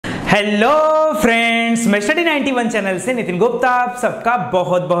Hello friends, मैं study 91 channel से नितिन गुप्ता आप सबका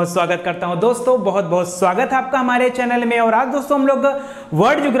बहुत बहुत स्वागत करता हूं। दोस्तों बहुत बहुत स्वागत है आपका हमारे चैनल में। और आज दोस्तों हम लोग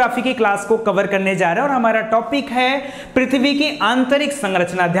वर्ल्ड ज्योग्राफी की क्लास को कवर करने जा रहे हैं और हमारा टॉपिक है पृथ्वी की आंतरिक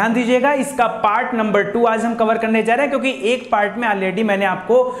संरचना। ध्यान दीजिएगा, इसका पार्ट नंबर 2 आज हम कवर करने जा रहे हैं, क्योंकि एक पार्ट में ऑलरेडी मैंने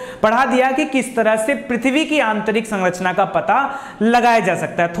आपको पढ़ा दिया कि किस तरह से पृथ्वी की आंतरिक संरचना का पता लगाया जा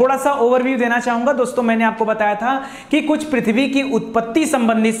सकता है। थोड़ा सा ओवरव्यू देना चाहूंगा दोस्तों। मैंने आपको बताया था कि कुछ पृथ्वी की उत्पत्ति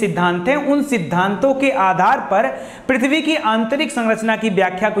संबंधी सिद्धांत हैं, उन सिद्धांतों के आधार पर पृथ्वी की आंतरिक संरचना की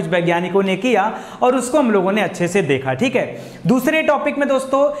व्याख्या कुछ वैज्ञानिकों ने किया और उसको हम लोगों ने अच्छे से देखा। ठीक है, दूसरे टॉपिक में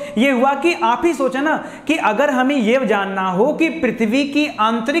दोस्तों ये हुआ कि आप ही सोचा ना कि अगर हमें यह जानना हो कि पृथ्वी की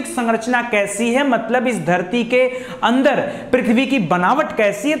आंतरिक संरचना कैसी है, मतलब इस धरती के अंदर पृथ्वी की बनावट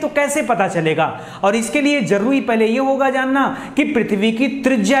कैसी है, तो कैसे पता चलेगा। और इसके लिए जरूरी पहले यह होगा जानना कि पृथ्वी की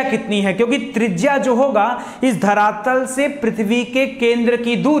त्रिज्या कितनी है, क्योंकि त्रिज्या जो होगा इस धरातल से पृथ्वी के केंद्र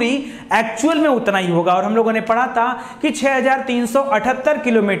की दूरी एक्चुअल में उतना ही होगा। और हम लोगों ने पढ़ा था कि 6378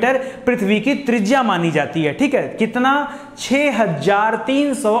 किलोमीटर पृथ्वी की त्रिज्या मानी जाती है। ठीक है, कितना?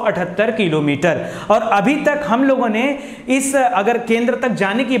 6378 किलोमीटर। और अभी तक हम लोगों ने इस अगर केंद्र तक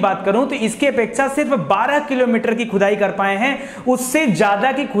जाने की बात करूं तो इसकी अपेक्षा सिर्फ 12 किलोमीटर की खुदाई कर पाए हैं, उससे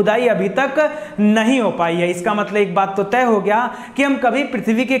ज्यादा की खुदाई अभी तक नहीं हो पाई है। इसका मतलब एक बात तो तय हो गया कि हम कभी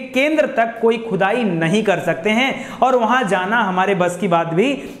पृथ्वी के केंद्र तक कोई खुदाई नहीं कर सकते हैं और वहां जाना हमारे बस की बात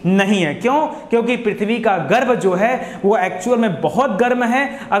भी नहीं है। क्यों? क्योंकि पृथ्वी का गर्भ जो है वो एक्चुअल में बहुत गर्म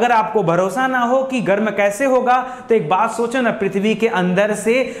है। अगर आपको भरोसा ना हो कि गर्म कैसे होगा तो एक बात सोचो ना, पृथ्वी के अंदर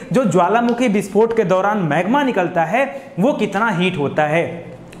से जो ज्वालामुखी विस्फोट के दौरान मैग्मा निकलता है वो कितना हीट होता है।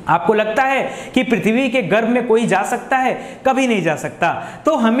 आपको लगता है कि पृथ्वी के गर्भ में कोई जा सकता है? कभी नहीं जा सकता।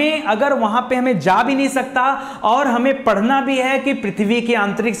 तो हमें अगर वहां पे हमें जा भी नहीं सकता और हमें पढ़ना भी है कि पृथ्वी की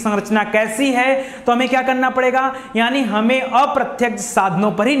आंतरिक संरचना कैसी है, तो हमें क्या करना पड़ेगा, यानी हमें अप्रत्यक्ष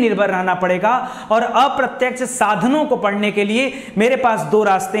साधनों पर ही निर्भर रहना पड़ेगा। और अप्रत्यक्ष साधनों को पढ़ने के लिए मेरे पास दो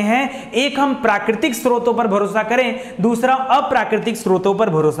रास्ते हैं। एक, हम प्राकृतिक स्रोतों पर भरोसा करें, दूसरा अप्राकृतिक स्रोतों पर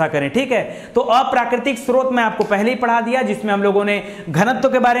भरोसा करें। ठीक है, तो अप्राकृतिक स्रोत मैं आपको पहले ही पढ़ा दिया, जिसमें हम लोगों ने घनत्व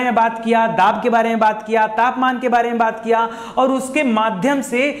के बारे में बात किया, दाब के बारे में बात किया, तापमान के बारे में बात किया और उसके माध्यम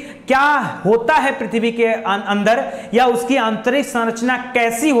से क्या होता है पृथ्वी के अंदर या उसकी आंतरिक संरचना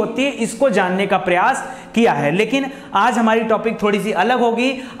कैसी होती है, इसको जानने का प्रयास किया है। लेकिन आज हमारी टॉपिक थोड़ी सी अलग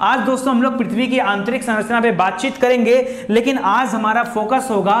होगी। आज दोस्तों हम लोग पृथ्वी की आंतरिक संरचना पे बातचीत करेंगे, लेकिन आज हमारा फोकस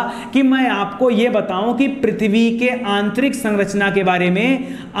होगा कि मैं आपको यह बताऊं कि पृथ्वी के आंतरिक संरचना के बारे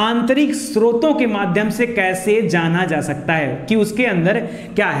में आंतरिक स्रोतों के माध्यम से कैसे जाना जा सकता है कि उसके अंदर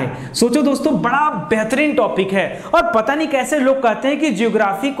क्या है। सोचो दोस्तों, बड़ा बेहतरीन टॉपिक है और पता नहीं कैसे लोग कहते हैं कि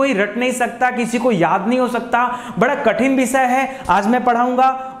ज्योग्राफी कोई रट नहीं सकता, किसी को याद नहीं हो सकता, बड़ा कठिन विषय है। आज मैं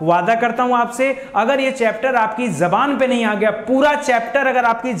पढ़ाऊंगा, वादा करता हूं आपसे, अगर ये चैप्टर आपकी जबान पे नहीं आ गया, पूरा चैप्टर अगर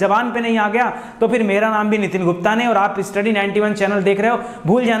आपकी जबान पे नहीं आ गया, तो फिर मेरा नाम भी नितिन गुप्ता ने और आप स्टडी 91 चैनल देख रहे हो,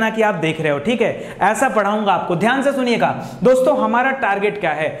 भूल जाना कि आप देख रहे हो। ठीक है, ऐसा पढ़ाऊंगा आपको। ध्यान से सुनिएगा दोस्तों, हमारा टारगेट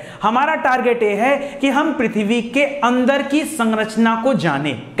क्या है? हमारा टारगेट ये है कि हम पृथ्वी के अंदर की संरचना को जाने।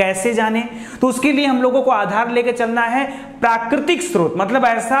 कैसे जाने? तो उसके लिए हम लोगों को आधार लेके चलना है प्राकृतिक स्रोत, मतलब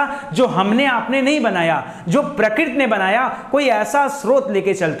ऐसा जो हमने आपने नहीं बनाया, जो प्रकृति ने बनाया, कोई ऐसा स्रोत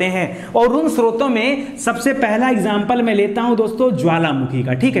लेके चलते हैं। और उन स्रोतों में सबसे पहला एग्जांपल मैं लेता हूं दोस्तों ज्वालामुखी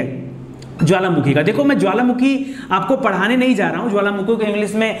का। ठीक है, ज्वालामुखी का। देखो, मैं ज्वालामुखी आपको पढ़ाने नहीं जा रहा हूं। ज्वालामुखी को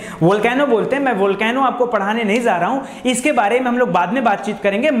इंग्लिश में वोल्केनो बोलते हैं। मैं वोल्केनो आपको पढ़ाने नहीं जा रहा हूं, इसके बारे में हम लोग बाद में बातचीत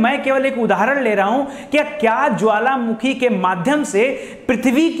करेंगे। मैं केवल एक उदाहरण ले रहा हूं कि क्या ज्वालामुखी के माध्यम से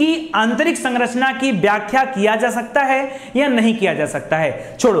पृथ्वी की आंतरिक संरचना की व्याख्या किया जा सकता है या नहीं किया जा सकता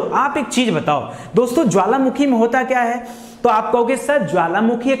है। छोड़ो, आप एक चीज बताओ दोस्तों, ज्वालामुखी में होता क्या है? तो आप कहोगे सर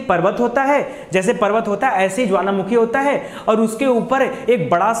ज्वालामुखी एक पर्वत होता है, जैसे पर्वत होता है ऐसे ही ज्वालामुखी होता है और उसके ऊपर एक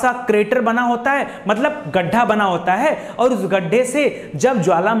बड़ा सा क्रेटर बना होता है, मतलब गड्ढा बना होता है, और उस गड्ढे से जब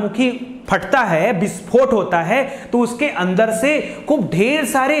ज्वालामुखी फटता है, विस्फोट होता है, तो उसके अंदर से खूब ढेर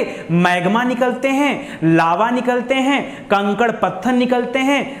सारे मैग्मा निकलते हैं, लावा निकलते हैं, कंकड़ पत्थर निकलते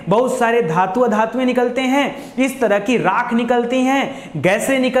हैं, बहुत सारे धातु अधातुएं निकलते हैं, इस तरह की राख निकलती हैं,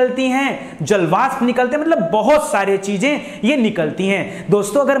 गैसें निकलती हैं, जलवाष्प निकलते हैं, मतलब बहुत सारी चीजें ये निकलती हैं।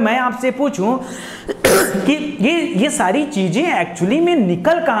 दोस्तों, अगर मैं आपसे पूछूं कि ये सारी चीजें एक्चुअली में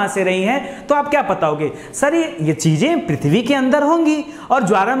निकल कहां से रही हैं, तो आप क्या बताओगे? सर ये चीजें पृथ्वी के अंदर होंगी और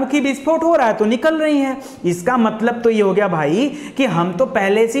ज्वालामुखी विस्फोट हो रहा है तो निकल रही हैं। इसका मतलब तो ये हो गया भाई कि हम तो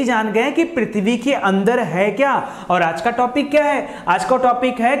पहले से ही जान गए कि पृथ्वी के अंदर है क्या। और आज का टॉपिक क्या है? आज का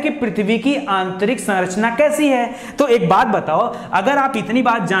टॉपिक है कि पृथ्वी की आंतरिक संरचना कैसी है। तो एक बात बताओ, अगर आप इतनी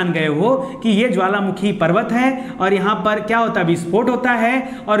बात जान गए हो कि ये ज्वालामुखी पर्वत है और यहां पर क्या होता है, विस्फोट होता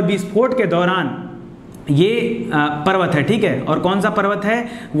है, और विस्फोट के दौरान ये पर्वत है, ठीक है। और कौन सा पर्वत है?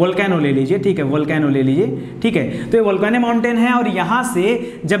 वोल्केनो ले लीजिए, ठीक है, वोल्केनो ले लीजिए, ठीक है। तो ये वोल्केनो माउंटेन है और यहाँ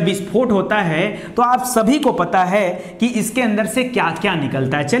से जब विस्फोट होता है तो आप सभी को पता है कि इसके अंदर से क्या क्या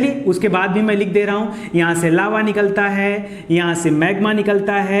निकलता है। चलिए उसके बाद भी मैं लिख दे रहा हूँ। यहाँ से लावा निकलता है, यहाँ से मैग्मा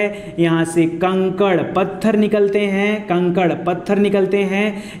निकलता है, यहाँ से कंकड़ पत्थर निकलते हैं, कंकड़ पत्थर निकलते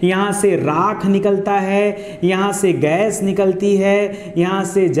हैं, यहाँ से राख निकलता है, यहाँ से गैस निकलती है, यहाँ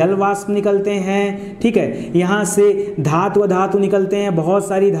से जलवाष्प निकलते हैं, ठीक है। यहां से धातु निकलते हैं, बहुत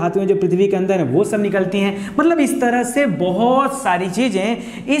सारी धातुएं जो पृथ्वी के अंदर है वो सब निकलती हैं। मतलब इस तरह से बहुत सारी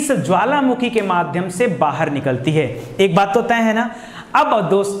चीजें इस ज्वालामुखी के माध्यम से बाहर निकलती है। एक बात तो तय है ना। अब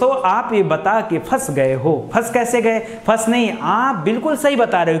दोस्तों आप ये बता के फंस गए हो। फंस कैसे गए? फंस नहीं, आप बिल्कुल सही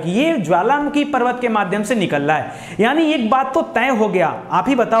बता रहे हो कि ये ज्वालामुखी पर्वत के माध्यम से निकल रहा है। यानी एक बात तो तय हो गया। आप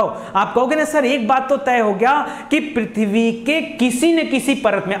ही बताओ, आप कहोगे ना सर एक बात तो तय हो गया कि पृथ्वी के किसी न किसी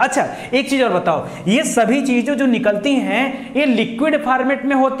परत में। अच्छा एक चीज और बताओ, ये सभी चीजें जो निकलती हैं ये लिक्विड फॉर्मेट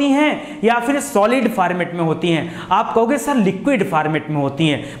में होती हैं या फिर सॉलिड फॉर्मेट में होती हैं? आप कहोगे सर लिक्विड फॉर्मेट में होती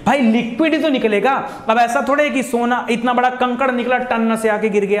हैं। भाई लिक्विड ही तो निकलेगा। अब ऐसा थोड़े कि सोना इतना बड़ा कंकड़ निकला टन से आके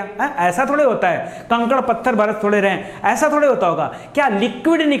गिर गया है? ऐसा थोड़े होता है। कंकड़ पत्थर बरस थोड़े रहे, ऐसा थोड़े होता होगा। क्या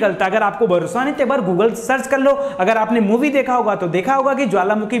लिक्विड निकलता? अगर आपको भरोसा नहीं तो एक बार गूगल सर्च कर लो। अगर आपने मूवी देखा होगा तो देखा होगा कि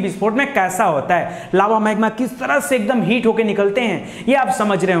ज्वालामुखी विस्फोट में कैसा होता है, लावा मैग्मा किस तरह से एकदम हीट होके निकलते हैं, ये आप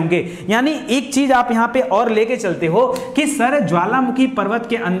समझ रहे होंगे। यानी एक चीज आप यहां पे और लेके चलते हो कि सर ज्वालामुखी पर्वत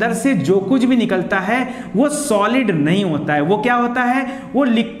के अंदर से जो कुछ भी निकलता है वो सॉलिड नहीं होता है। वो क्या होता है? वो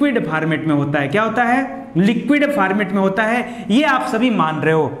लिक्विड फॉर्मेट में होता है। क्या होता है? लिक्विड फॉर्मेट में होता है। ये आप सभी मान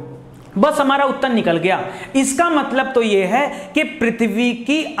रहे हो। बस हमारा उत्तर निकल गया। इसका मतलब तो यह है कि पृथ्वी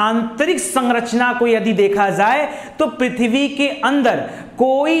की आंतरिक संरचना को यदि देखा जाए तो पृथ्वी के अंदर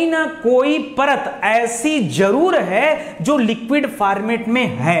कोई ना कोई परत ऐसी जरूर है जो लिक्विड फॉर्मेट में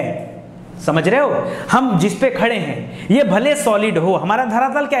है। समझ रहे हो? हम जिस पे खड़े हैं ये भले सॉलिड हो, हमारा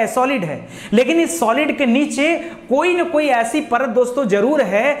धरातल क्या है? सॉलिड है, लेकिन इस सॉलिड के नीचे कोई ना कोई ऐसी परत दोस्तों जरूर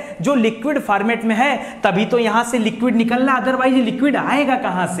है जो लिक्विड फॉर्मेट में है। तभी तो यहां से लिक्विड निकलना, अदरवाइज ये लिक्विड आएगा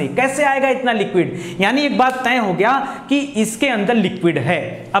कहां से? कैसे आएगा इतना लिक्विड? यानी एक बात तय हो गया कि इसके अंदर लिक्विड है।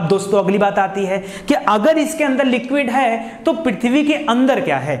 अब दोस्तों अगली बात आती है कि अगर इसके अंदर लिक्विड है तो पृथ्वी के अंदर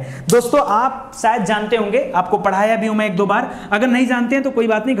क्या है? दोस्तों आप शायद जानते होंगे, आपको पढ़ाया भी हूं मैं एक दो बार। अगर नहीं जानते हैं तो कोई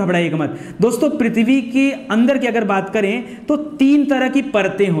बात नहीं, घबराइएगा मत। दोस्तों पृथ्वी के अंदर की अगर बात करें तो तीन तरह की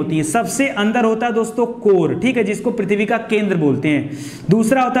परतें होती हैं। सबसे अंदर होता है दोस्तों कोर, ठीक है, जिसको पृथ्वी का केंद्र बोलते हैं।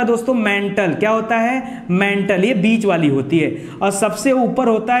 दूसरा होता है दोस्तों मेंटल। क्या होता है? मेंटल, ये बीच वाली होती है। और सबसे ऊपर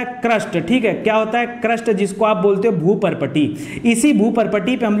होता है क्रस्ट, ठीक है। क्या होता है? क्रस्ट, जिसको आप बोलते हो भूपरपटी। इसी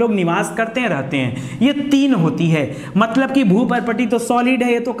भूपरपटी पे हम लोग निवास करते हैं, रहते हैं। ये तीन होती है। मतलब कि भूपरपटी तो सॉलिड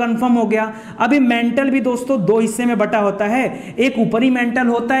है, ये तो कंफर्म हो गया। अभी मेंटल भी दोस्तों दो हिस्से में बटा होता है। एक ऊपरी मेंटल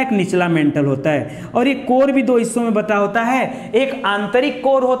होता है, एक निचला मेंटल होता है। और एक कोर भी दो हिस्सों में बटा होता है। एक आंतरिक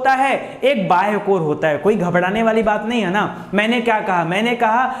कोर होता है, एक बाह्य कोर होता है। कोई घबराने वाली बात नहीं है ना। मैंने क्या कहा? मैंने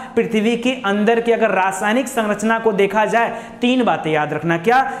कहा पृथ्वी के अंदर की अगर रासायनिक संरचना को देखा जाए, तीन बातें याद रखना।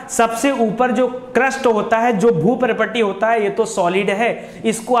 क्या? सबसे ऊपर जो क्रस्ट होता है, जो भूपरपटी होता है, ये तो सॉलिड है।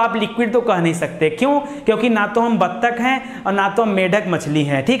 इसको आप लिक्विड तो कह नहीं सकते। क्यों? क्योंकि ना तो हम बत्तख हैं और ना तो हम मेढक मछली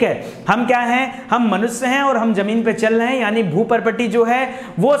हैं, ठीक है। हम क्या हैं? हम मनुष्य हैं और हम जमीन पे चल रहे हैं। यानी भूपरपटी जो है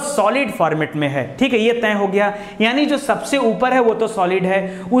वो सॉलिड फॉर्मेट में है, ठीक है। ये तय हो गया। यानी जो सबसे ऊपर है वो तो सॉलिड है।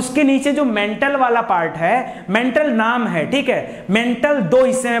 उसके नीचे जो मेंटल वाला पार्ट है, मेंटल नाम है, ठीक है। मेंटल दो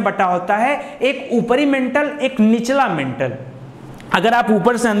हिस्से में बटा होता है, एक ऊपरी मेंटल, एक निचला मेंटल। अगर आप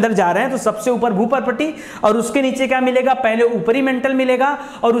ऊपर से अंदर जा रहे हैं तो सबसे ऊपर भूपरपटी और उसके नीचे क्या मिलेगा? पहले ऊपरी मेंटल मिलेगा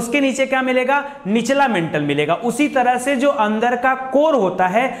और उसके नीचे क्या मिलेगा? निचला मेंटल मिलेगा। उसी तरह से जो अंदर का कोर होता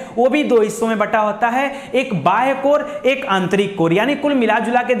है वो भी दो हिस्सों में बटा होता है, एक बाह्य कोर, एक आंतरिक कोर। यानी कुल मिला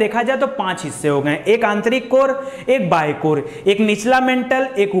जुला के देखा जाए तो पांच हिस्से हो गए, एक आंतरिक कोर, एक बाह्य कोर, एक निचला मेंटल,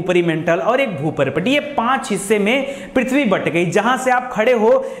 एक ऊपरी मेंटल और एक भूपरपटी। ये पांच हिस्से में पृथ्वी बट गई। जहां से आप खड़े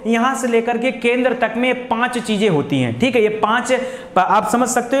हो यहां से लेकर के केंद्र तक में पांच चीजें होती हैं, ठीक है। ये पांच आप समझ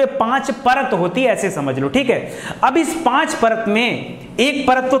सकते हो, ये पांच परत होती है, ऐसे समझ लो, ठीक है। अब इस पांच परत में एक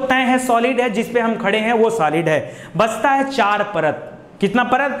परत तो तय है, सॉलिड है, जिस पे हम खड़े हैं वो सॉलिड है। बचता है चार परत। कितना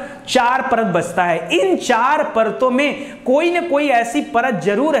परत? चार परत बचता है। इन चार परतों में कोई ना कोई ऐसी परत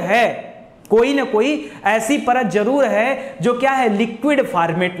जरूर है, कोई ना कोई ऐसी परत जरूर है जो क्या है? लिक्विड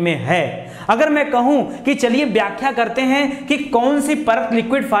फॉर्मेट में है। अगर मैं कहूं कि चलिए व्याख्या करते हैं कि कौन सी परत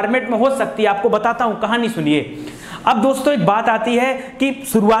लिक्विड फॉर्मेट में हो सकती है, आपको बताता हूं, कहानी सुनिए। अब दोस्तों एक बात आती है कि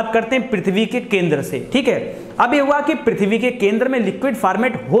शुरुआत करते हैं पृथ्वी के केंद्र से, ठीक है। अब ये हुआ कि पृथ्वी के केंद्र में लिक्विड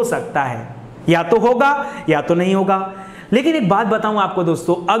फॉर्मेट हो सकता है, या तो होगा या तो नहीं होगा। लेकिन एक बात बताऊं आपको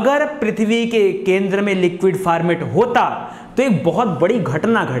दोस्तों, अगर पृथ्वी के केंद्र में लिक्विड फॉर्मेट होता तो एक बहुत बड़ी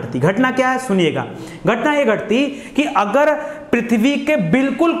घटना घटती। घटना क्या है सुनिएगा। घटना ये घटती कि अगर पृथ्वी के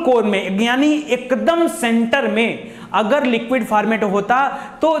बिल्कुल कोर में यानी एकदम सेंटर में अगर लिक्विड फॉर्मेट होता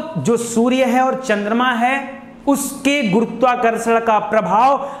तो जो सूर्य है और चंद्रमा है उसके गुरुत्वाकर्षण का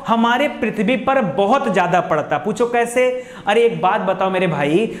प्रभाव हमारे पृथ्वी पर बहुत ज्यादा पड़ता। पूछो कैसे? अरे एक बात बताओ मेरे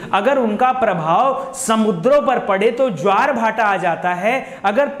भाई, अगर उनका प्रभाव समुद्रों पर पड़े तो ज्वार भाटा आ जाता है।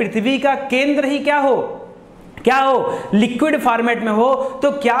 अगर पृथ्वी का केंद्र ही क्या हो लिक्विड फॉर्मेट में हो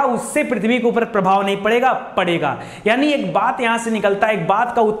तो क्या उससे पृथ्वी के ऊपर प्रभाव नहीं पड़ेगा? पड़ेगा। यानी एक बात यहां से निकलता है, एक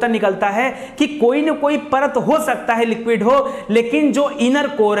बात का उत्तर निकलता है कि कोई ना कोई परत हो सकता है लिक्विड हो, लेकिन जो इनर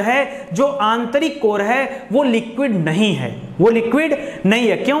कोर है, जो आंतरिक कोर है, वो लिक्विड नहीं है। वो लिक्विड नहीं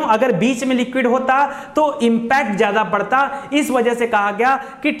है। क्यों? अगर बीच में लिक्विड होता तो इंपैक्ट ज्यादा पड़ता। इस वजह से कहा गया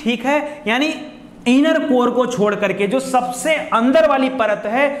कि ठीक है, यानी इनर कोर को छोड़ करके जो सबसे अंदर वाली परत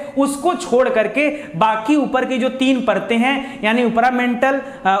है उसको छोड़ करके बाकी ऊपर की जो 3 परतें हैं, यानी ऊपरी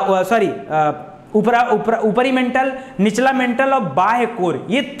मेंटल, निचला मेंटल और बाह्य कोर,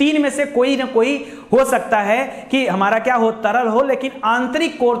 ये 3 में से कोई ना कोई हो सकता है कि हमारा क्या हो, तरल हो, लेकिन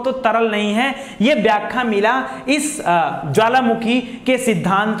आंतरिक कोर तो तरल नहीं है। ये व्याख्या मिला इस ज्वालामुखी के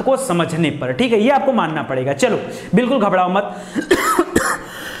सिद्धांत को समझने पर। ठीक है, ये आपको मानना पड़ेगा। चलो बिल्कुल घबराओ मत।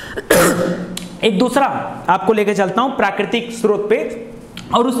 एक दूसरा आपको लेके चलता हूं प्राकृतिक स्रोत पे,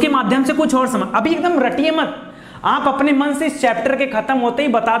 और उसके माध्यम से कुछ और समझ। अभी एकदम रटिए मत, आप अपने मन से इस चैप्टर के खत्म होते ही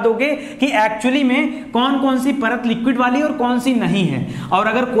बता दोगे कि एक्चुअली में कौन कौन सी परत लिक्विड वाली और कौन सी नहीं है। और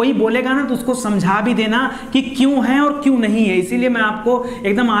अगर कोई बोलेगा ना तो उसको समझा भी देना कि क्यों है और क्यों नहीं है। इसीलिए मैं आपको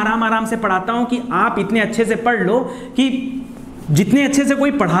एकदम आराम से पढ़ाता हूं कि आप इतने अच्छे से पढ़ लो कि जितने अच्छे से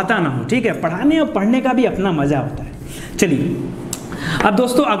कोई पढ़ाता ना हो। ठीक है, पढ़ाने और पढ़ने का भी अपना मजा होता है। चलिए अब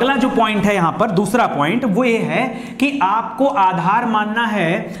दोस्तों अगला जो पॉइंट है यहां पर, दूसरा पॉइंट वो ये है कि आपको आधार मानना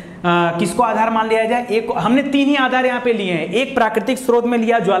है। किसको आधार मान लिया जाए? एक हमने 3 ही आधार यहां पे लिए हैं। एक प्राकृतिक स्रोत में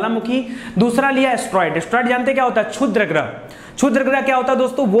लिया ज्वालामुखी, दूसरा लिया एस्ट्रॉइड। एस्ट्रॉइड जानते क्या होता है? क्षुद्र ग्रह। क्षुद्र ग्रह क्या होता है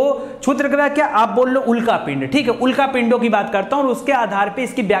दोस्तों? वो क्षुद्र ग्रह क्या, आप बोल लो उल्का पिंड। ठीक है, उल्का पिंडों की बात करता हूं और उसके आधार पे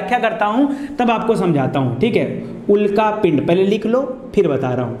इसकी व्याख्या करता हूं, तब आपको समझाता हूं। ठीक है, उल्का पिंड पहले लिख लो फिर बता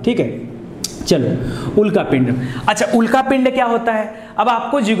रहा हूं। ठीक है, चलो उल्का पिंड। अच्छा, उल्का पिंड क्या होता है? अब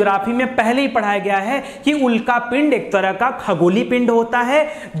आपको ज्योग्राफी में पहले ही पढ़ाया गया है कि उल्का पिंड एक तरह का खगोलीय पिंड होता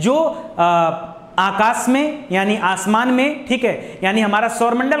है जो आकाश में यानी आसमान में, ठीक है, यानी हमारा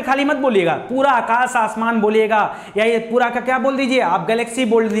सौरमंडल खाली मत बोलिएगा, पूरा आकाश आसमान बोलिएगा, या ये पूरा का क्या बोल दीजिए आप, गैलेक्सी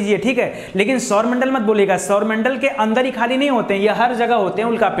बोल दीजिए। ठीक है, लेकिन सौरमंडल मत बोलिएगा। सौरमंडल के अंदर ही खाली नहीं होते हैं, ये हर जगह होते हैं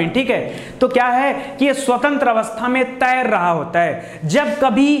उल्का पिंड। ठीक है, तो क्या है कि ये स्वतंत्र अवस्था में तैर रहा होता है। जब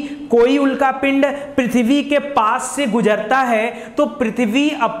कभी कोई उल्का पिंड पृथ्वी के पास से गुजरता है तो पृथ्वी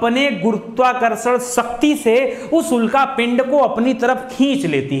अपने गुरुत्वाकर्षण शक्ति से उस उल्का पिंड को अपनी तरफ खींच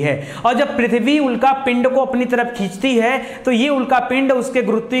लेती है, और जब पृथ्वी उल्का पिंड को अपनी तरफ खींचती है तो ये उल्का पिंड उसके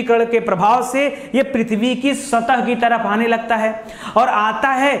गुरुत्वीकरण के प्रभाव से ये पृथ्वी की सतह की तरफ आने लगता है, और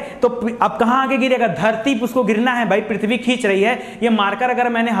आता है तो अब कहां आगे गिरेगा? धरती पर उसको गिरना है भाई, पृथ्वी खींच रही है। ये मार्कर अगर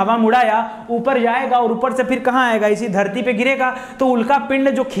मैंने हवा में उड़ाया ऊपर जाएगा और ऊपर से फिर कहां आएगा? इसी धरती पे गिरेगा। तो उल्का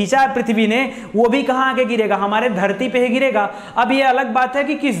पिंड जो खींचा है पृथ्वी ने वो भी कहां आगे गिरेगा? हमारे धरती पे ही गिरेगा। अब ये अलग बात है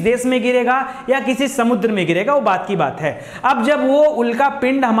कि किस देश में गिरेगा या किसी समुद्र में गिरेगा, वो बात की बात है। अब जब वो उल्का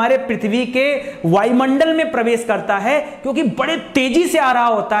पिंड हमारे पृथ्वी के वायुमंडल में प्रवेश करता है, क्योंकि बड़े तेजी से आ रहा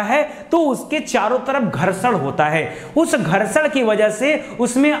होता है, तो उसके चारों तरफ घर्षण होता है। उस घर्षण की वजह से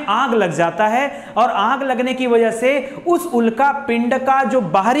उसमें आग लग जाता है, और आग लगने की वजह से उस उल्का पिंड का जो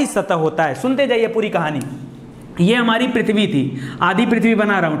बाहरी सतह होता है, सुनते जाइए पूरी कहानी। ये हमारी पृथ्वी थी, आधी पृथ्वी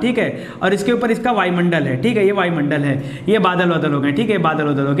बना रहा हूं, ठीक है, और इसके ऊपर इसका वायुमंडल है, ठीक है, ये वायुमंडल है, ये बादल बादल हो गए, ठीक है, बादल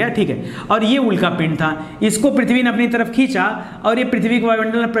बादल हो गया, ठीक है, और ये उल्का पिंड था। इसको पृथ्वी ने अपनी तरफ खींचा और ये पृथ्वी के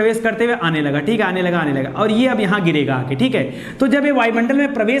वायुमंडल में प्रवेश करते हुए आने लगा, ठीक है, आने लगा, और ये अब यहाँ गिरेगा आके, ठीक है। तो जब ये वायुमंडल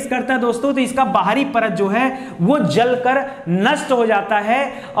में प्रवेश करता है दोस्तों, तो इसका बाहरी परत जो है वो जलकर नष्ट हो जाता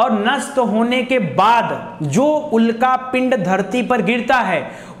है, और नष्ट होने के बाद जो उल्का पिंड धरती पर गिरता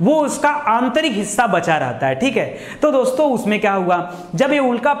है वो उसका आंतरिक हिस्सा बचा रहता है, ठीक है। तो दोस्तों उसमें क्या हुआ, जब ये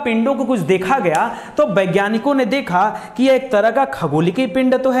उल्का पिंडों को कुछ देखा गया तो वैज्ञानिकों ने देखा कि यह एक तरह का खगोलीय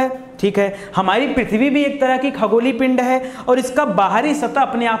पिंड तो है, ठीक है, हमारी पृथ्वी भी एक तरह की खगोलीय पिंड है, और इसका बाहरी सतह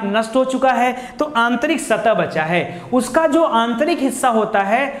अपने आप नष्ट हो चुका है, तो आंतरिक सतह बचा है। उसका जो आंतरिक हिस्सा होता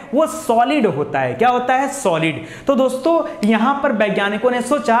है वो सॉलिड होता है। क्या होता है? सॉलिड। तो दोस्तों यहां पर वैज्ञानिकों ने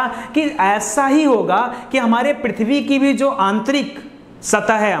सोचा कि ऐसा ही होगा कि हमारे पृथ्वी की भी जो आंतरिक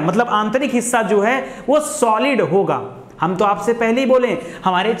सतह है, मतलब आंतरिक हिस्सा जो है वो सॉलिड होगा। हम तो आपसे पहले ही बोले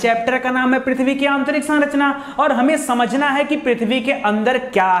हमारे चैप्टर का नाम है पृथ्वी की आंतरिक संरचना और हमें समझना है कि पृथ्वी के अंदर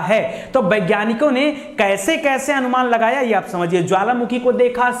क्या है। तो वैज्ञानिकों ने कैसे कैसे अनुमान लगाया ये आप समझिए। ज्वालामुखी को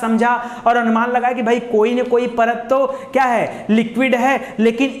देखा, समझा और अनुमान लगाया कि भाई कोई न कोई परत तो क्या है, लिक्विड है,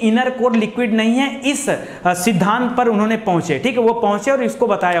 लेकिन इनर कोर लिक्विड नहीं है। इस सिद्धांत पर उन्होंने पहुंचे, ठीक है, वो पहुंचे और इसको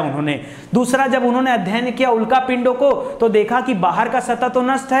बताया उन्होंने। दूसरा, जब उन्होंने अध्ययन किया उल्का पिंडों को तो देखा कि बाहर का सतह तो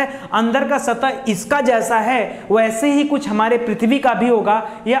नष्ट है, अंदर का सतह इसका जैसा है वैसे ही कुछ हमारे पृथ्वी का भी होगा,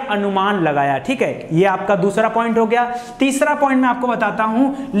 यह अनुमान लगाया। ठीक है, ये आपका दूसरा पॉइंट हो गया। तीसरा पॉइंट मैं आपको बताता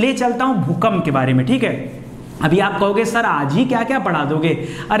हूं, ले चलता हूं भूकंप के बारे में। ठीक है, अभी आप कहोगे सर आज ही क्या क्या पढ़ा दोगे।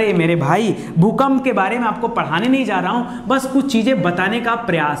 अरे मेरे भाई, भूकंप के बारे में आपको पढ़ाने नहीं जा रहा हूं, बस कुछ चीजें बताने का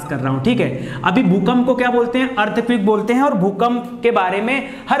प्रयास कर रहा हूं। ठीक है, अभी भूकंप को क्या बोलते हैं, अर्थक्वेक बोलते हैं और भूकंप के बारे में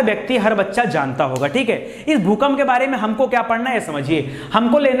हर व्यक्ति हर बच्चा जानता होगा। ठीक है, इस भूकंप के बारे में हमको क्या पढ़ना है समझिए।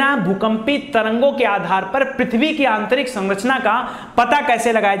 हमको लेना है भूकंपी तरंगों के आधार पर पृथ्वी की आंतरिक संरचना का पता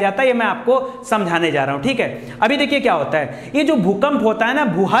कैसे लगाया जाता है, ये मैं आपको समझाने जा रहा हूं। ठीक है, अभी देखिए क्या होता है, ये जो भूकंप होता है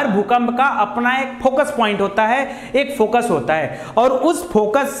ना, हर भूकंप का अपना एक फोकस पॉइंट होता है, एक फोकस होता है और उस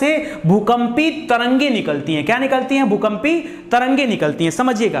फोकस से भूकंपी तरंगे निकलती हैं। क्या निकलती हैं, भूकंपी तरंगे निकलती हैं।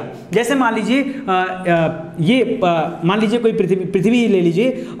 समझिएगा, जैसे मान लीजिए मान लीजिए कोई पृथ्वी ले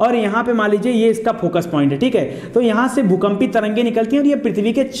लीजिए और यहां पे मान लीजिए ये इसका फोकस पॉइंट है। ठीक है, तो यहां से भूकंपी तरंगे निकलती हैं और ये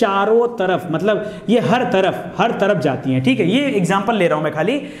पृथ्वी के चारों तरफ, मतलब ये हर तरफ जाती हैं। ठीक है, ये एग्जांपल ले रहा हूं मैं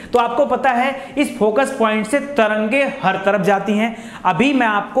खाली, तो आपको पता है इस फोकस पॉइंट से तरंगे हर तरफ जाती हैं। अभी मैं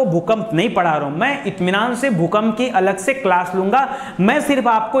आपको भूकंप नहीं पढ़ा रहा हूं, मैं इत्मीनान से भूकंप की अलग से क्लास लूंगा। मैं सिर्फ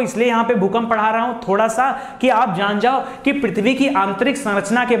आपको इसलिए यहां पे भूकंप पढ़ा रहा हूं थोड़ा सा कि आप जान जाओ कि पृथ्वी की आंतरिक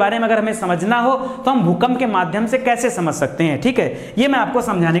संरचना के बारे में अगर हमें समझना हो तो हम भूकंप के माध्यम से कैसे समझ सकते हैं। ठीक है, ये मैं आपको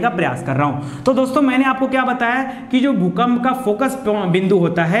समझाने का प्रयास कर रहा हूं। तो दोस्तों, मैंने आपको क्या बताया कि जो भूकंप का फोकस बिंदु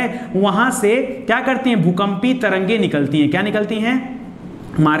होता है वहां से क्या करती हैं, भूकंपी तरंगे निकलती हैं। क्या निकलती हैं,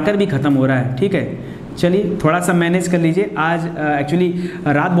 मार्कर भी खत्म हो रहा है। ठीक है, चलिए थोड़ा सा मैनेज कर लीजिए। आज एक्चुअली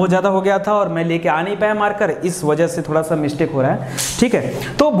रात बहुत ज़्यादा हो गया था और मैं लेके आ नहीं पाया मार्कर, इस वजह से थोड़ा सा मिस्टेक हो रहा है। ठीक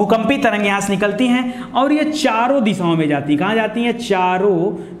है, तो भूकंपी तरंगे यहाँ से निकलती हैं और ये चारों दिशाओं में जाती हैं। कहाँ जाती हैं,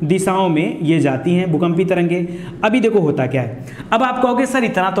 चारों दिशाओं में ये जाती हैं भूकंपी तरंगे। अभी देखो होता क्या है, अब आप कहोगे सर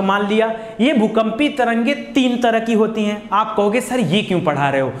इतना तो मान लिया, ये भूकंपी तरंगे 3 तरह की होती हैं। आप कहोगे सर ये क्यों पढ़ा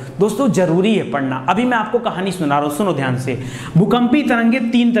रहे हो। दोस्तों जरूरी है पढ़ना, अभी मैं आपको कहानी सुना रहा हूँ, सुनो ध्यान से। भूकंपी तरंगे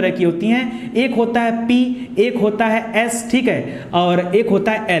 3 तरह की होती हैं, एक होता है P, एक होता है S, ठीक है, और एक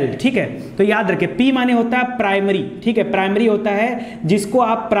होता है L। ठीक है, तो याद रखें, P माने होता है प्राइमरी। ठीक है, प्राइमरी होता है जिसको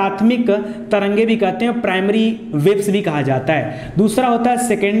आप प्राथमिक तरंगे भी कहते हैं, प्राइमरी वेव्स भी कहा जाता है। दूसरा होता है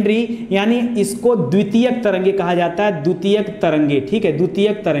सेकेंडरी, यानी इसको द्वितीयक तरंगे कहा जाता है, द्वितीयक तरंगे। ठीक है,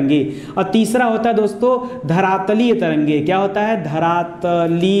 द्वितीयक तरंगे। और तीसरा होता है दोस्तों धरातलीय तरंगे। क्या होता है,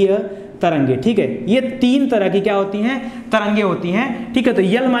 धरातलीय तरंगे। ठीक है, ये 3 तरह की क्या होती हैं, तरंगे होती हैं। ठीक है, तो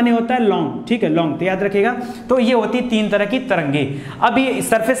यल माने होता है लॉन्ग। ठीक है, लॉन्ग, तो याद रखिएगा। तो ये होती 3 तरह की तरंगे। अब ये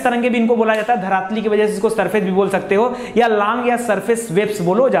सरफेस तरंगे भी इनको बोला जाता है, धरातली की वजह से इसको सरफेस भी बोल सकते हो, या लॉन्ग या सरफेस वेव्स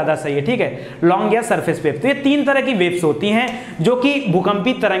बोलो ज्यादा सही है। ठीक है, लॉन्ग या सरफेस वेव्स। तो ये 3 तरह की वेव्स होती हैं जो कि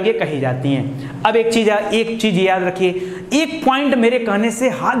भूकंपी तरंगे कही जाती हैं। अब एक चीज याद रखिए, एक पॉइंट मेरे कहने से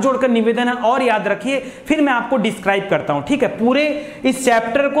हाथ जोड़कर निवेदन है और याद रखिए, फिर मैं आपको डिस्क्राइब करता हूं। ठीक है, पूरे इस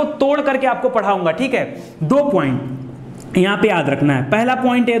चैप्टर को तोड़ करके आपको पढ़ाऊंगा। ठीक है, 2 पॉइंट यहां पे याद रखना है। पहला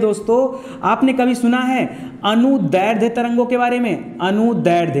पॉइंट है दोस्तों, आपने कभी सुना है अनुदैर्ध्य तरंगों के बारे में,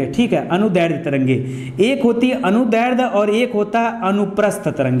 अनुदैर्ध्य। ठीक है, अनुदैर्ध्य तरंगे, एक होती है अनुदैर्ध्य और एक होता है अनुप्रस्थ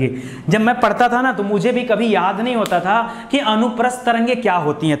तरंगे। जब मैं पढ़ता था ना तो मुझे भी कभी याद नहीं होता था कि अनुप्रस्थ तरंगे क्या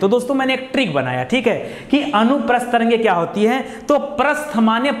होती हैं। तो दोस्तों मैंने एक ट्रिक बनाया, ठीक है, कि अनुप्रस्थ तरंगे क्या होती है। तो प्रस्थ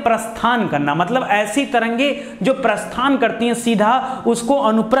माने प्रस्थान करना, मतलब ऐसी तरंगे जो प्रस्थान करती हैं सीधा, उसको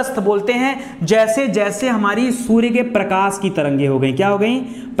अनुप्रस्थ बोलते हैं। जैसे जैसे हमारी सूर्य के प्रकाश की तरंगे हो गई, क्या हो गई,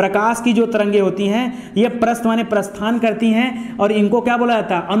 प्रकाश की जो तरंगे होती हैं ये प्रस्थ माने प्रस्थान करती हैं और इनको क्या बोला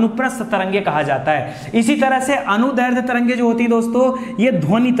जाता है, अनुप्रस्थ तरंगे कहा जाता है। इसी तरह से अनुदैर्ध्य तरंगे जो होती हैं दोस्तों, ये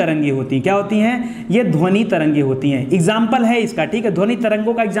ध्वनि तरंगे होती हैं। क्या होती हैं, ये ध्वनि तरंगे होती हैं। एग्जाम्पल है इसका, ठीक है, ध्वनि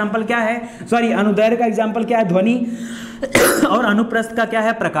तरंगों का एग्जाम्पल क्या है, सॉरी अनुदैर्ध्य का एग्जाम्पल क्या है, ध्वनि, और अनुप्रस्थ का क्या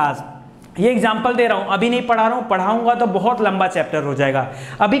है, प्रकाश। ये एग्जाम्पल दे रहा हूं, अभी नहीं पढ़ा रहा हूं, पढ़ाऊंगा तो बहुत लंबा चैप्टर हो जाएगा।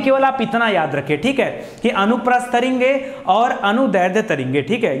 अभी केवल आप इतना याद रखिए, ठीक है, कि अनुप्रस्थ तरंगे और अनुदैर्ध्य तरंगे।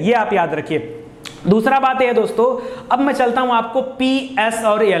 ठीक है, ये आप याद रखिए। दूसरा बात है दोस्तों, अब मैं चलता हूं आपको पी, एस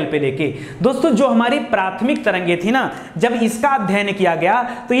और एल पे लेके। दोस्तों जो हमारी प्राथमिक तरंगे थी ना, जब इसका अध्ययन किया गया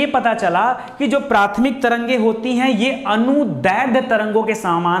तो ये पता चला कि जो प्राथमिक तरंगे होती हैं ये अनुदैर्ध्य तरंगों के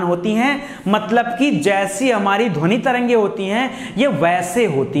समान होती हैं, मतलब कि जैसी हमारी ध्वनि तरंगे होती हैं ये वैसे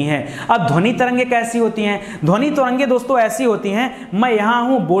होती हैं। अब ध्वनि तरंगे कैसी होती हैं? ध्वनि तरंगे दोस्तों ऐसी होती हैं, मैं यहां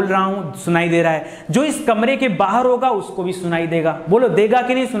हूं, बोल रहा हूं, सुनाई दे रहा है, जो इस कमरे के बाहर होगा उसको भी सुनाई देगा। बोलो देगा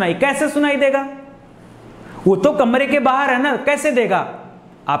कि नहीं सुनाई? कैसे सुनाई देगा? वो तो कमरे के बाहर है ना, कैसे देगा?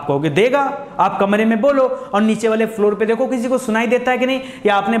 आप कहोगे देगा, आप कमरे में बोलो और नीचे वाले फ्लोर पे देखो किसी को सुनाई देता है कि नहीं,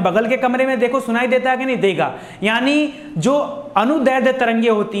 या आपने बगल के कमरे में देखो सुनाई देता है कि नहीं, देगा। यानी जो अनुदैर्ध्य तरंगे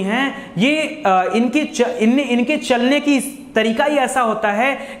होती हैं ये इनके चलने की तरीका ही ऐसा होता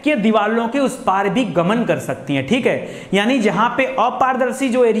है कि दीवारों के उस पार भी गमन कर सकती हैं, ठीक है। यानी जहां पे अपारदर्शी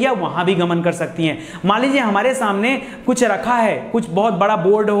जो एरिया वहां भी गमन कर सकती हैं। मान लीजिए हमारे सामने कुछ रखा है, कुछ बहुत बड़ा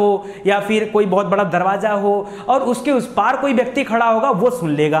बोर्ड हो या फिर कोई बहुत बड़ा दरवाजा हो और उसके उस पार कोई व्यक्ति खड़ा होगा, वो सुन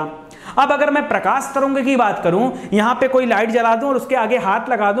लेगा। अब अगर मैं प्रकाश तरंगे की बात करूं, यहां पे कोई लाइट जला दूं और उसके आगे हाथ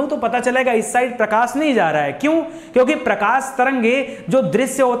लगा दूं तो पता चलेगा इस साइड प्रकाश नहीं जा रहा है। क्यों? क्योंकि प्रकाश तरंगे जो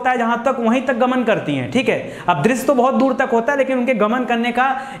दृश्य होता है जहां तक वहीं तक गमन करती हैं, ठीक है। अब दृश्य तो बहुत दूर तक होता है लेकिन उनके गमन करने का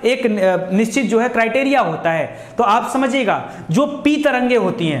एक निश्चित जो है क्राइटेरिया होता है। तो आप समझिएगा जो पी तरंगे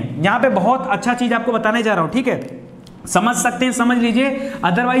होती हैं, यहां पे बहुत अच्छा चीज आपको बताने जा रहा हूं, ठीक है। समझ सकते हैं समझ लीजिए,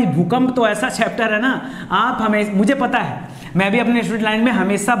 अदरवाइज भूकंप तो ऐसा चैप्टर है ना, आप हमें, मुझे पता है मैं भी अपने स्टूडेंट लाइन में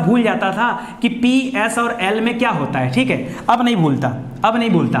हमेशा भूल जाता था कि पी, एस और एल में क्या होता है, ठीक है। अब नहीं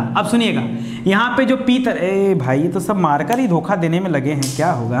भूलता। अब सुनिएगा, यहाँ पे जो पी ए भाई ये तो सब मारकर ही धोखा देने में लगे हैं,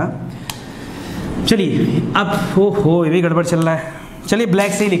 क्या होगा। चलिए अब हो ये भी गड़बड़ चल रहा है, चलिए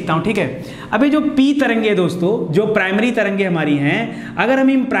ब्लैक से ही लिखता हूं, ठीक है। अभी जो पी तरंगे दोस्तों, जो प्राइमरी तरंगे हमारी हैं, अगर हम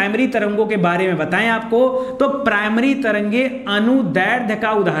इन प्राइमरी तरंगों के बारे में बताएं आपको, तो प्राइमरी तरंगे अनुदैर्ध्य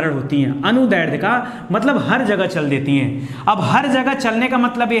का उदाहरण होती हैं। अनुदैर्ध्य का मतलब हर जगह चल देती हैं। अब हर जगह चलने का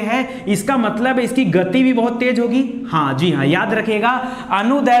मतलब यह है, इसका मतलब इसकी गति भी बहुत तेज होगी। हाँ जी हाँ, याद रखिएगा,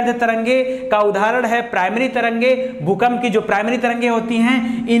 अनुदैर्ध्य तरंगे का उदाहरण है प्राइमरी तरंगे। भूकंप की जो प्राइमरी तरंगे होती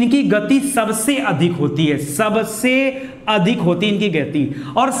हैं इनकी गति सबसे अधिक होती है, सबसे अधिक होती इनकी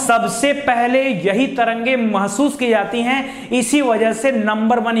गति, और सबसे पहले यही तरंगे महसूस की जाती हैं। इसी वजह से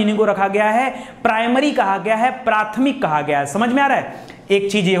नंबर 1 इन्हीं को रखा गया है, प्राइमरी कहा गया है, प्राथमिक कहा गया है। समझ में आ रहा है?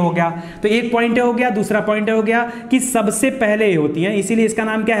 एक चीज ये हो गया, तो एक पॉइंट हो गया। दूसरा पॉइंट हो गया कि सबसे पहले ये होती हैं, इसीलिए इसका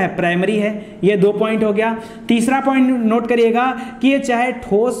नाम क्या है, प्राइमरी है। ये 2 पॉइंट हो गया। तीसरा पॉइंट नोट करिएगा कि ये चाहे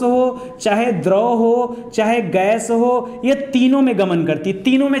ठोस हो, चाहे द्रव हो, चाहे गैस हो, ये तीनों में गमन करती,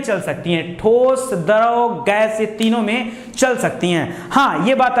 तीनों में चल सकती हैं। ठोस, द्रव, गैस, ये तीनों में चल सकती हैं। हाँ,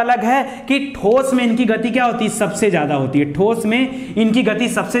 ये बात अलग है कि ठोस में इनकी गति क्या होती है, सबसे ज्यादा होती है। ठोस में इनकी गति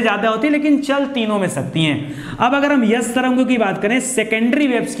सबसे ज्यादा होती है, लेकिन चल तीनों में सकती हैं। अब अगर हम यस तरंगों की बात करें, सेकेंडरी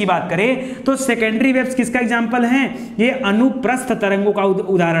वेव्स की बात करें, तो सेकेंडरी वेव्स किसका एग्जांपल हैं? ये अनुप्रस्थ तरंगों का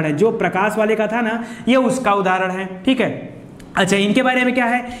उदाहरण है। जो प्रकाश वाले का था ना, ये उसका उदाहरण है, ठीक है। अच्छा, इनके बारे में क्या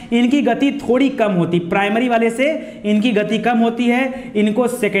है, इनकी गति थोड़ी कम होती, प्राइमरी वाले से इनकी गति कम होती है, इनको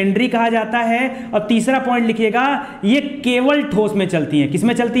सेकेंडरी कहा जाता है। और तीसरा पॉइंट लिखिएगा, ये केवल ठोस में चलती हैं। किस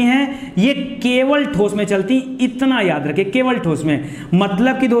में चलती हैं? ये केवल ठोस में चलती, इतना याद रखिए, केवल ठोस में।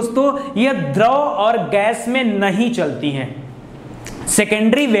 मतलब कि दोस्तों ये द्रव और गैस में नहीं चलती हैं।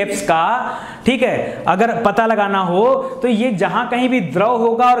 सेकेंडरी वेव्स का, ठीक है, अगर पता लगाना हो तो ये जहां कहीं भी द्रव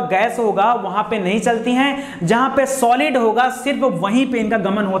होगा और गैस होगा वहां पे नहीं चलती हैं। जहां पे सॉलिड होगा सिर्फ वहीं पे इनका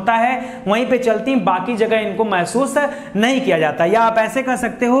गमन होता है, वहीं पे चलती हैं, बाकी जगह इनको महसूस नहीं किया जाता। या आप ऐसे कह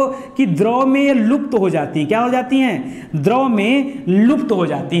सकते हो कि द्रव में ये लुप्त हो जाती हैं। क्या हो जाती हैं? द्रव में लुप्त हो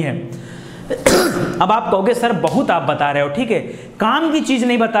जाती हैं। अब आप कहोगे सर बहुत आप बता रहे हो, ठीक है, काम की चीज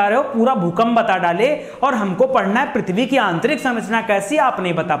नहीं बता रहे हो, पूरा भूकंप बता डाले और हमको पढ़ना है पृथ्वी की आंतरिक संरचना कैसी, आप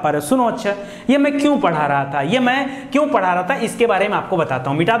नहीं बता पा रहे हो। सुनो, अच्छा ये मैं क्यों पढ़ा रहा था, ये मैं क्यों पढ़ा रहा था, इसके बारे में आपको बताता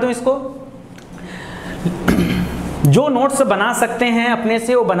हूं। मिटा दो इसको। जो नोट्स बना सकते हैं अपने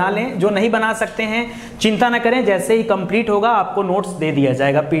से वो बना लें, जो नहीं बना सकते हैं चिंता ना करें, जैसे ही कंप्लीट होगा आपको नोट्स दे दिया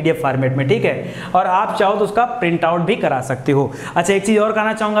जाएगा पीडीएफ फॉर्मेट में, ठीक है। और आप चाहो तो उसका प्रिंट आउट भी करा सकते हो। अच्छा, एक चीज़ और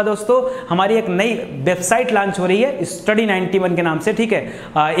कहना चाहूँगा दोस्तों, हमारी एक नई वेबसाइट लॉन्च हो रही है Study91 के नाम से, ठीक है।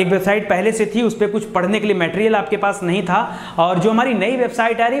 एक वेबसाइट पहले से थी, उस पर कुछ पढ़ने के लिए मटेरियल आपके पास नहीं था, और जो हमारी नई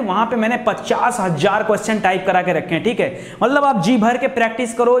वेबसाइट आ रही है वहाँ पर मैंने 50,000 क्वेश्चन टाइप करा के रखे हैं, ठीक है। मतलब आप जी भर के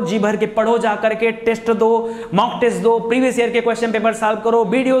प्रैक्टिस करो, जी भर के पढ़ो, जा करके टेस्ट दो, मॉक टेस्ट दो, प्रीवियस ईयर के क्वेश्चन पेपर सॉल्व करो,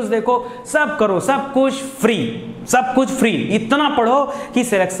 वीडियोस देखो, सब करो, सब कुछ फ्री, सब कुछ फ्री। इतना पढ़ो कि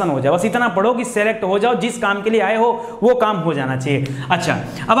सिलेक्शन हो जाए, बस इतना पढ़ो कि सिलेक्ट हो जाओ, जिस काम के लिए आए हो वो काम हो जाना चाहिए। अच्छा,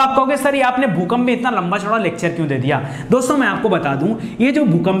 अब आप कहोगे सर ये आपने भूकंप में इतना लंबा चौड़ा लेक्चर क्यों दे दिया। दोस्तों मैं आपको बता दूं, ये जो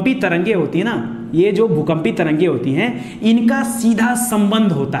भूकंपी तरंगे होती है ना, ये जो भूकंपी तरंगे होती हैं इनका सीधा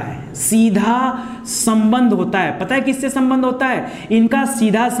संबंध होता है, सीधा संबंध होता है। पता है किससे संबंध होता है? इनका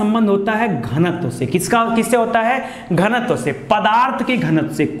सीधा संबंध होता है घनत्व से। किससे होता है? घनत्व से, पदार्थ के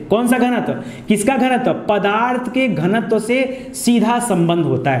घनत्व से। कौन सा घनत्व? किसका घनत्व? पदार्थ के घनत्व से सीधा संबंध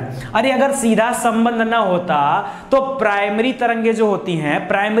होता है। अरे अगर सीधा संबंध ना होता तो प्राइमरी तरंगे जो होती हैं,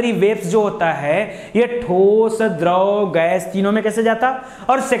 प्राइमरी वेव्स जो होता है, ये ठोस, द्रव, गैस तीनों में कैसे जाता,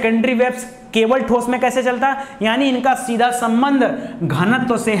 और सेकेंडरी वेव्स केवल ठोस में कैसे चलता? यानी इनका सीधा संबंध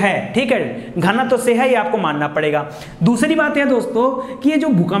घनत्व से है। ठीक है, घनत्व से है, ये आपको मानना पड़ेगा। दूसरी बात है दोस्तों कि ये जो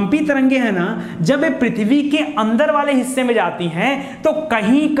भूकंपी तरंगे हैं ना, जब ये पृथ्वी के अंदर वाले हिस्से में जाती हैं तो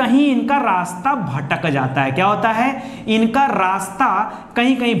कहीं कहीं इनका रास्ता भटक जाता है। क्या होता है? इनका रास्ता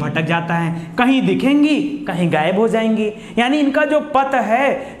कहीं कहीं भटक जाता है, कहीं दिखेंगी, कहीं गायब हो जाएंगी। यानी इनका जो पथ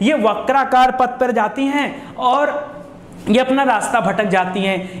है ये वक्राकार पथ पर जाती हैं और ये अपना रास्ता भटक जाती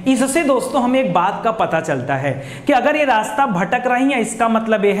हैं। इससे दोस्तों हमें एक बात का पता चलता है कि अगर ये रास्ता भटक रही है, इसका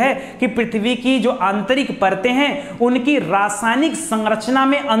मतलब ये है कि पृथ्वी की जो आंतरिक परतें हैं उनकी रासायनिक संरचना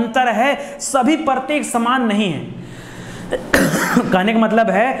में अंतर है, सभी परतें एक समान नहीं है। कहने का मतलब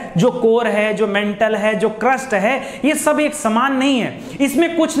है जो कोर है, जो मेंटल है, जो क्रस्ट है, ये सब एक समान नहीं है,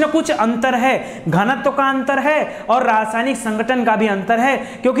 इसमें कुछ न कुछ अंतर है। घनत्व का अंतर है और रासायनिक संगठन का भी अंतर है,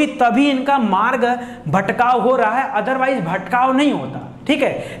 क्योंकि तभी इनका मार्ग भटकाव हो रहा है, अदरवाइज भटकाव नहीं होता। ठीक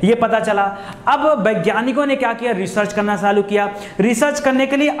है, ये पता चला। अब वैज्ञानिकों ने क्या किया? रिसर्च करना चालू किया। रिसर्च करने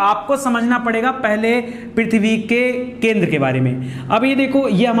के लिए आपको समझना पड़ेगा पहले पृथ्वी के केंद्र के बारे में। अब ये देखो,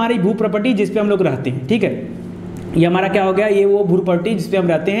 ये हमारी भू प्रॉपर्टी जिस पे हम लोग रहते हैं। ठीक है, ये हमारा क्या हो गया? ये वो भू प्रॉपर्टी जिस पे हम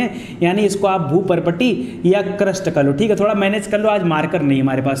रहते हैं, यानी इसको आप भू प्रॉपर्टी या क्रस्ट कर लो। ठीक है, थोड़ा मैनेज कर लो, आज मार्कर नहीं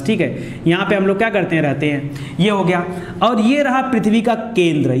हमारे पास। ठीक है, यहाँ पे हम लोग क्या करते हैं? रहते हैं। ये हो गया। और ये रहा पृथ्वी का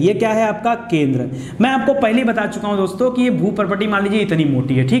केंद्र। ये क्या है? आपका केंद्र। मैं आपको पहले ही बता चुका हूँ दोस्तों कि ये भू प्रॉपर्टी मान लीजिए इतनी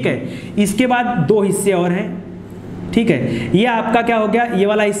मोटी है। ठीक है, इसके बाद दो हिस्से और हैं। ठीक है, ये आपका क्या हो गया? ये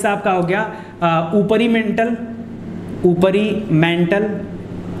वाला हिस्सा आपका हो गया ऊपरी मेंटल, ऊपरी मेंटल।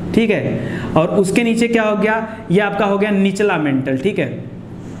 ठीक है, और उसके नीचे क्या हो गया? ये आपका हो गया निचला मेंटल। ठीक है,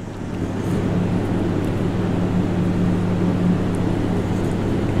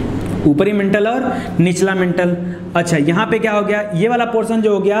 ऊपरी मेंटल और निचला मेंटल। अच्छा, यहां पे क्या हो गया? ये वाला पोर्शन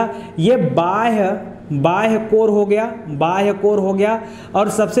जो हो गया ये बाह्य कोर हो गया, बाह्य कोर हो गया, और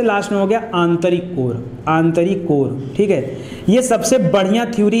सबसे लास्ट में हो गया आंतरिक कोर, आंतरिक कोर। ठीक है, ये सबसे बढ़िया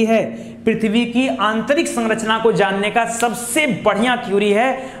थ्योरी है पृथ्वी की आंतरिक संरचना को जानने का, सबसे बढ़िया थ्योरी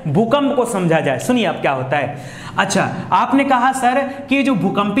है भूकंप को समझा जाए। सुनिए अब क्या होता है। अच्छा, आपने कहा सर कि ये जो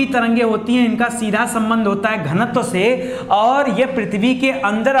भूकंपी तरंगे होती हैं इनका सीधा संबंध होता है घनत्व से, और ये पृथ्वी के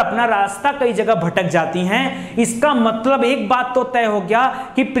अंदर अपना रास्ता कई जगह भटक जाती हैं। इसका मतलब एक बात तो तय हो गया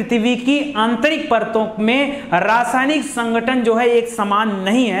कि पृथ्वी की आंतरिक परतों में रासायनिक संगठन जो है एक समान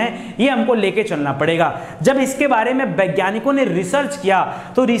नहीं है। ये हमको लेके चलना पड़ेगा। जब इसके बारे में वैज्ञानिकों ने रिसर्च किया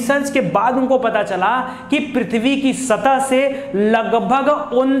तो रिसर्च के बाद उनको पता चला कि पृथ्वी की सतह से लगभग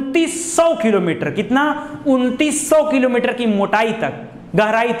 2900 किलोमीटर, कितना? 2900 किलोमीटर की मोटाई तक,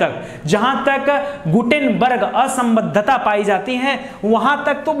 गहराई तक, जहां तक गुटेनबर्ग असंबद्धता पाई जाती है वहां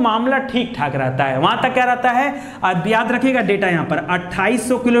तक तो मामला ठीक ठाक रहता है। वहां तक क्या रहता है? अब याद रखिएगा डेटा यहां पर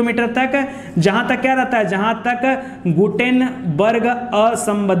 2800 किलोमीटर तक, जहां तक क्या रहता है? जहां तक गुटेनबर्ग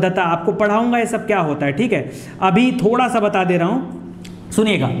असंबद्धता, आपको पढ़ाऊंगा ये सब क्या होता है। ठीक है, अभी थोड़ा सा बता दे रहा हूं,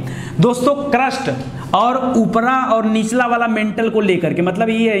 सुनिएगा दोस्तों। क्रस्ट और ऊपरा और निचला वाला मेंटल को लेकर के, मतलब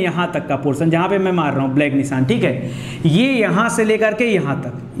ये यहां तक का पोर्शन जहां पे मैं मार रहा हूं ब्लैक निशान। ठीक है, ये यहां से लेकर के यहां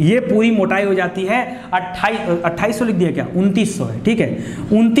तक, ये पूरी मोटाई हो जाती है 2800 लिख दिया क्या? 2900 है। ठीक है,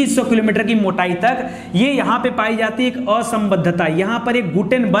 2900 किलोमीटर की मोटाई तक ये यहां पे पाई जाती है एक असंबद्धता। यहां पर एक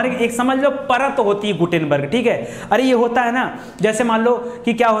गुटेनबर्ग, एक समझ लो परत होती है गुटेनबर्ग। ठीक है, अरे ये होता है ना, जैसे मान लो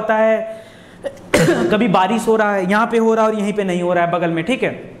कि क्या होता है कभी बारिश हो रहा है, यहाँ पे हो रहा है और यहीं पे नहीं हो रहा है बगल में। ठीक है,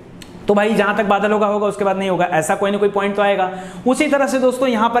 तो भाई जहां तक बादल होगा उसके बाद नहीं होगा, ऐसा कोई ना कोई पॉइंट तो आएगा। उसी तरह से दोस्तों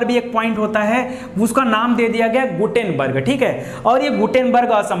यहां पर भी एक पॉइंट होता है, उसका नाम दे दिया गया गुटेनबर्ग। ठीक है, और ये गुटेनबर्ग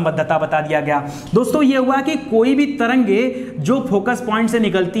असंबद्धता बता दिया गया। दोस्तों ये हुआ कि कोई भी तरंगे जो फोकस पॉइंट से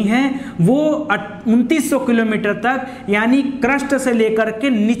निकलती हैं वो 2900 किलोमीटर तक, यानी क्रस्ट से लेकर के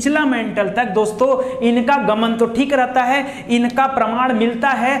निचला मेंटल तक दोस्तों इनका गमन तो ठीक रहता है, इनका प्रमाण मिलता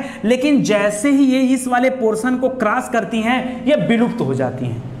है, लेकिन जैसे ही ये इस वाले पोर्शन को क्रॉस करती हैं ये विलुप्त हो जाती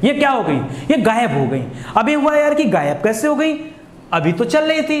हैं। ये क्या हो गई? ये गायब हो गई। अभी हुआ यार कि गायब कैसे हो गई? अभी तो चल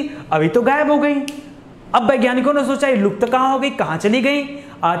रही थी, अभी तो गायब हो गई। अब वैज्ञानिकों ने सोचा ये लुप्त कहां हो गई, कहां चली गई?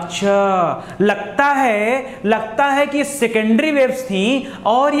 अच्छा, लगता है कि सेकेंडरी वेव्स थी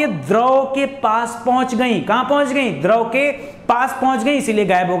और ये द्रव के पास पहुंच गई। कहां पहुंच गई? द्रव के पास पहुंच गई, इसीलिए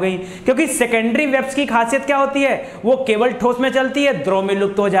गायब हो गई। क्योंकि सेकेंडरी वेव्स की खासियत क्या होती है? वो केवल ठोस में चलती है, द्रव में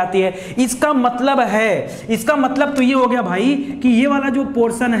लुप्त हो जाती है। इसका मतलब तो ये हो गया भाई कि ये वाला जो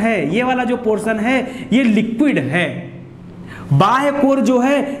पोर्शन है ये लिक्विड है, बाह्य कोर जो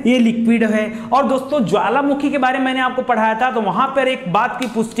है ये लिक्विड है। और दोस्तों ज्वालामुखी के बारे में मैंने आपको पढ़ाया था, तो वहां पर एक बात की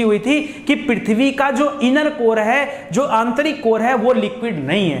पुष्टि हुई थी कि पृथ्वी का जो इनर कोर है, जो आंतरिक कोर है, वो लिक्विड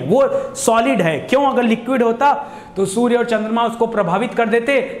नहीं है, वो सॉलिड है। क्यों? अगर लिक्विड होता तो सूर्य और चंद्रमा उसको प्रभावित कर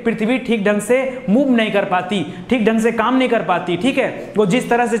देते, पृथ्वी ठीक ढंग से मूव नहीं कर पाती, ठीक ढंग से काम नहीं कर पाती। ठीक है, वो जिस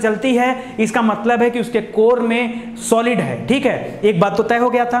तरह से चलती है, इसका मतलब है कि उसके कोर में सॉलिड है। ठीक है, एक बात तो तय हो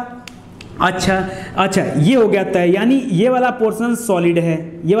गया था। अच्छा, ये हो गया तय, यानी ये वाला पोर्शन सॉलिड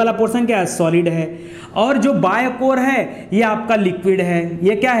है, ये वाला पोर्शन क्या है? सॉलिड है। और जो बाह्य कोर है ये आपका लिक्विड है,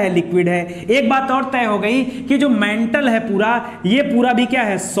 ये क्या है? लिक्विड है। एक बात और तय हो गई कि जो मेंटल है पूरा, ये पूरा भी क्या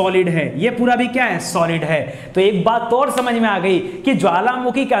है? सॉलिड है, ये पूरा भी क्या है? सॉलिड है। तो एक बात और समझ में आ गई कि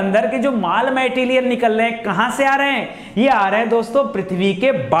ज्वालामुखी के अंदर के जो माल मटेरियल निकल रहे हैं, कहां से आ रहे हैं? ये आ रहे हैं दोस्तों पृथ्वी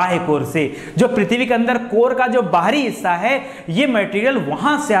के बाह्य कोर से। जो पृथ्वी के अंदर कोर का जो बाहरी हिस्सा है, ये मटेरियल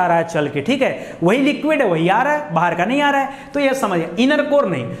वहां से आ रहा है चल के। ठीक है, वही लिक्विड है, वही आ रहा है, बाहर का नहीं आ रहा है। तो ये समझिए, इनर कोर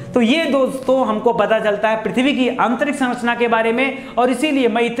नहीं। तो ये दोस्तों हमको पता चलता है पृथ्वी की आंतरिक संरचना के बारे में। और इसीलिए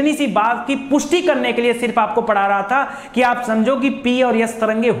मैं इतनी सी बात की पुष्टि करने के लिए सिर्फ आपको पढ़ा रहा था कि आप समझो कि पी और एस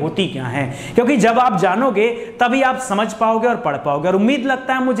तरंगे होती क्या हैं, क्योंकि जब आप जानोगे तभी आप समझ पाओगे और पढ़ पाओगे। और उम्मीद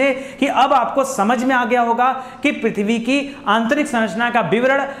लगता है मुझे कि अब आपको समझ में आ गया होगा कि पृथ्वी की आंतरिक संरचना का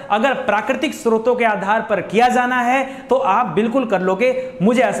विवरण अगर प्राकृतिक स्रोतों के आधार पर किया जाना है तो आप बिल्कुल कर लोगे,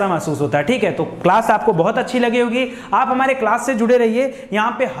 मुझे ऐसा महसूस होता है। ठीक है, तो क्लास आपको बहुत अच्छी लगी होगी। आप हमारे क्लास से जुड़े रहिए,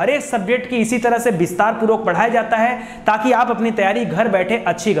 यहाँ पे हर एक सब्जेक्ट की इसी तरह से विस्तार पूर्वक पढ़ाया जाता है ताकि आप अपनी तैयारी घर बैठे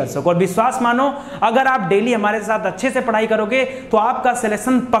अच्छी कर सको। और विश्वास मानो, अगर आप डेली हमारे साथ अच्छे से पढ़ाई करोगे तो आपका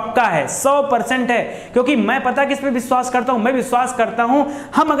सिलेक्शन पक्का है, 100% है। क्योंकि मैं पता किस पे विश्वास करता हूं? मैं विश्वास करता हूं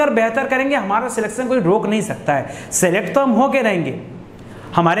हम अगर बेहतर करेंगे, हमारा सिलेक्शन कोई रोक नहीं सकता है। सिलेक्ट तो हम होके रहेंगे,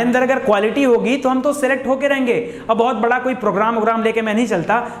 हमारे अंदर अगर क्वालिटी होगी तो हम तो सिलेक्ट होके रहेंगे। अब बहुत बड़ा कोई प्रोग्राम लेके मैं नहीं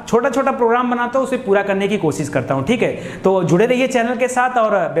चलता, छोटा छोटा प्रोग्राम बनाता हूं, उसे पूरा करने की कोशिश करता हूं। ठीक है, तो जुड़े रहिए चैनल के साथ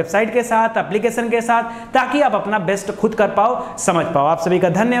और वेबसाइट के साथ, एप्लीकेशन के साथ, ताकि आप अपना बेस्ट खुद कर पाओ, समझ पाओ। आप सभी का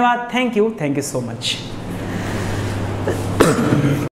धन्यवाद। Thank you so much.